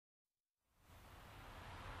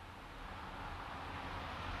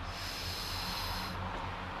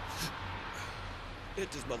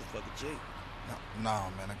Hit this motherfucker, G. Nah,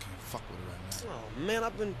 man, I can't fuck with it right now. Oh, man,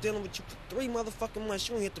 I've been dealing with you for 3 motherfucking months.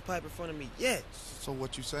 You ain't hit the pipe in front of me yet. So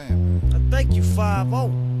what you saying, man? I think you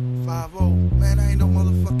 5-0. 5-0? Man, I ain't no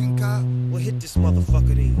motherfucking cop. Well, hit this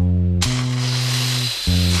motherfucker then.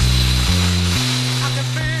 I can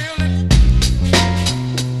feel it.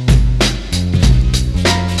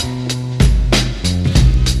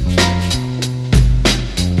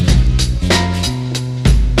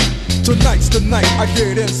 Tonight's the night I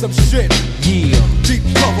get in some shit. Yeah. Deep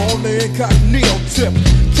cover on the incognito tip.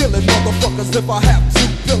 Killing motherfuckers if I have to.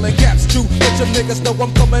 Filling gaps too. Let your niggas know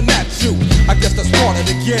I'm coming at you. I guess that's part of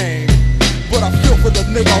the game. But I feel for the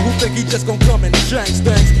nigga who think he just gon' come and change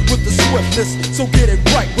things with the swiftness. So get it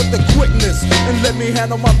right with the quickness and let me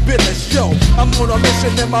handle my business. Yo, I'm on a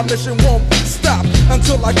mission and my mission won't stop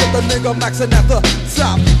until I get the nigga maxing at the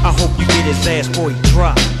top. I hope you get his ass before he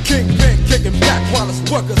drop. Kingpin kicking back while his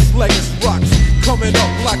workers slaying rocks. Coming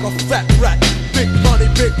up like a fat rat. Big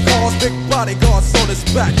money, big cars, big bodyguards on his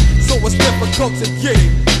back. So it's difficult to get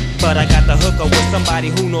him. But I got the hooker with somebody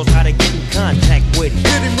who knows how to get in contact with him.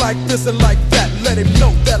 Hit him like this and like that. Let him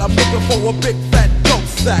know that I'm looking for a big fat dope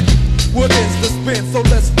sack. What is the spin? So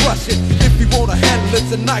let's rush it. If you wanna handle it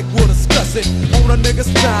tonight, we'll discuss it. On a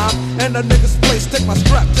nigga's time and a nigga's place. Take my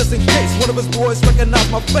strap just in case one of his boys recognize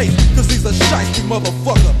my face. Cause he's a shiesty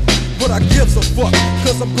motherfucker. But I gives a fuck,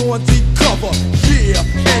 cause I'm going deep cover. Yeah,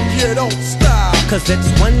 and you don't stop. Cause it's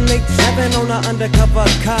 187 on an undercover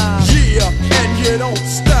car. Yeah, and you don't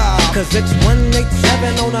stop. Cause it's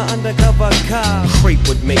 187 on an undercover car. Creep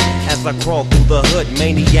with me as I crawl through the hood.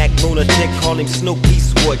 Maniac, lunatic, call him Snoop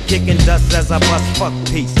Eastwood. Kicking dust as I bust fuck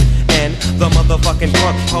peace. And the motherfucking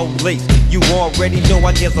fuck police. You already know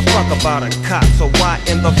I give a fuck about a cop. So why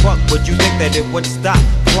in the fuck would you think that it would stop?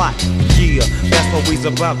 Plot, yeah, that's what we's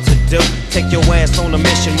about to do. Take your ass on a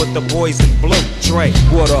mission with the boys in blue. Dre,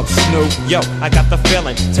 What up, Snoop? yo, I got the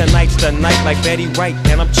feeling. Tonight's the night like Betty Wright.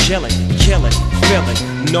 And I'm chilling, killing, feeling,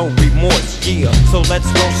 no remorse, yeah. So let's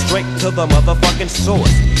go straight to the motherfucking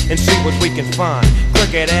source and see what we can find.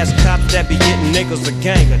 Crooked ass cops that be getting niggas a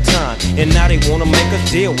gang of time. And now they wanna make a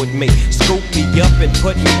deal with me. Scoop me up and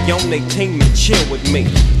put me on they team and chill with me.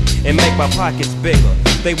 And make my pockets bigger.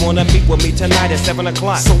 They wanna meet with me tonight at 7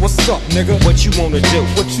 o'clock. So what's up, nigga? What you wanna do?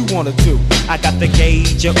 What you wanna do? I got the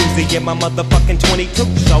gauge, a Uzi, and my motherfucking 22.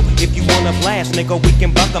 So if you wanna blast, nigga, we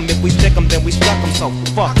can buck 'em. If we stick 'em, then we stuck 'em. So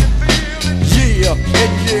fuck. Yeah,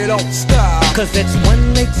 and you don't stop. Cause it's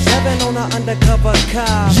 187 on an undercover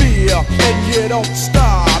car. Yeah, and you don't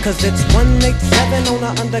stop. Cause it's 187 on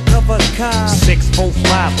an undercover car.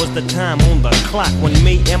 6:45 was the time on the clock when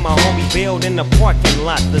me and my homie bailed in the parking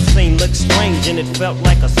lot. The scene looked strange and it felt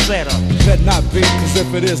like a setup. Better not be, cause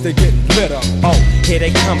if it is, they getting lit up. Oh, here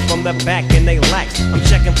they come from the back and they lax. I'm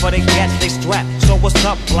checking for they gats, they strap. So what's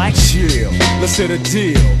up, black? Chill, let's hit a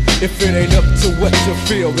deal. If it ain't up to what you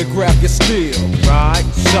feel, then grab your steel. Right,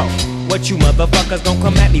 so what you motherfuckers don't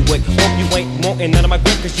come at me with? Hope you ain't wanting none of my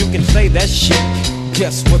grip, cause you can say that shit.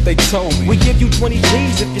 Guess what they told me? We give you 20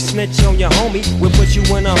 G's if you snitch on your homie. We'll put you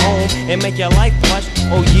in a home and make your life plush.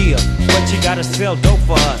 Oh yeah, but you gotta sell dope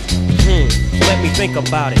for us. Let me think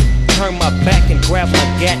about it. Turn my back and grab my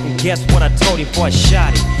gat and guess what I told him before I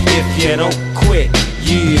shot it. If you don't quit,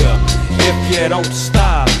 yeah. If you don't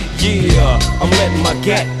stop, yeah. I'm letting my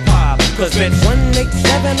gat pop. Cause it's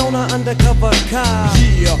 187 on an undercover car.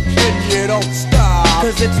 Yeah, and you don't stop.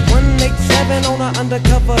 Cause it's 187 on an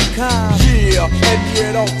undercover car. Yeah, and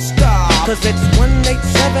you don't stop. Cause it's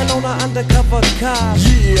 187 on an undercover car.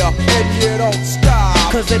 Yeah, and you don't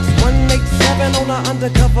stop. Cause it's 187 on an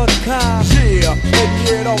undercover car. Yeah, and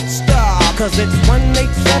you don't stop. Cause it's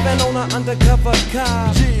 187 on an undercover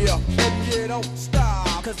car. Yeah, and you don't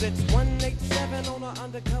stop. Cause it's 187 on an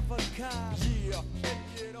undercover car. Yeah, and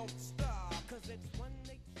you don't stop. Cause it's one